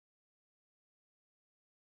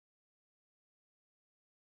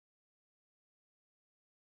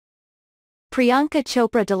Priyanka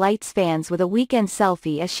Chopra delights fans with a weekend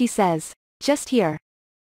selfie as she says, "Just here."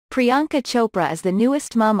 Priyanka Chopra is the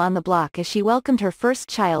newest mom on the block as she welcomed her first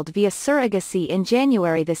child via surrogacy in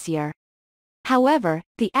January this year. However,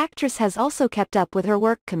 the actress has also kept up with her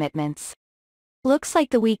work commitments. Looks like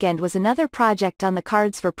the weekend was another project on the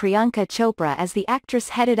cards for Priyanka Chopra as the actress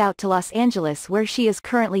headed out to Los Angeles where she is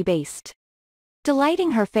currently based.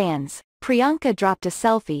 Delighting her fans, Priyanka dropped a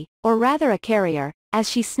selfie, or rather a carrier, as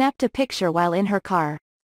she snapped a picture while in her car.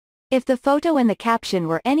 If the photo and the caption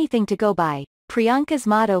were anything to go by, Priyanka's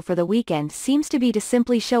motto for the weekend seems to be to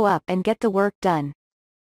simply show up and get the work done.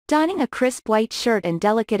 Donning a crisp white shirt and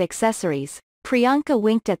delicate accessories, Priyanka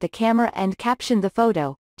winked at the camera and captioned the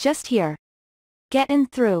photo, "Just here. Gettin'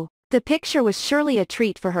 through." The picture was surely a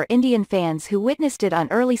treat for her Indian fans who witnessed it on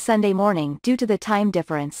early Sunday morning due to the time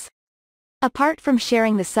difference. Apart from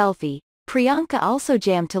sharing the selfie, Priyanka also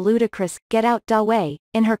jammed to ludicrous "Get Out Da Way"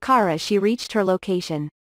 in her car as she reached her location.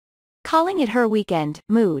 Calling it her weekend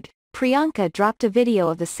mood, Priyanka dropped a video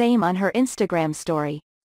of the same on her Instagram story.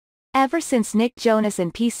 Ever since Nick Jonas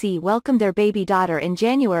and PC welcomed their baby daughter in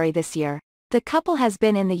January this year, the couple has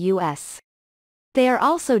been in the US. They are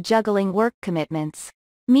also juggling work commitments.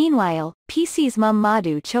 Meanwhile, PC's mum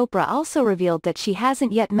Madhu Chopra also revealed that she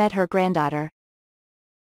hasn't yet met her granddaughter.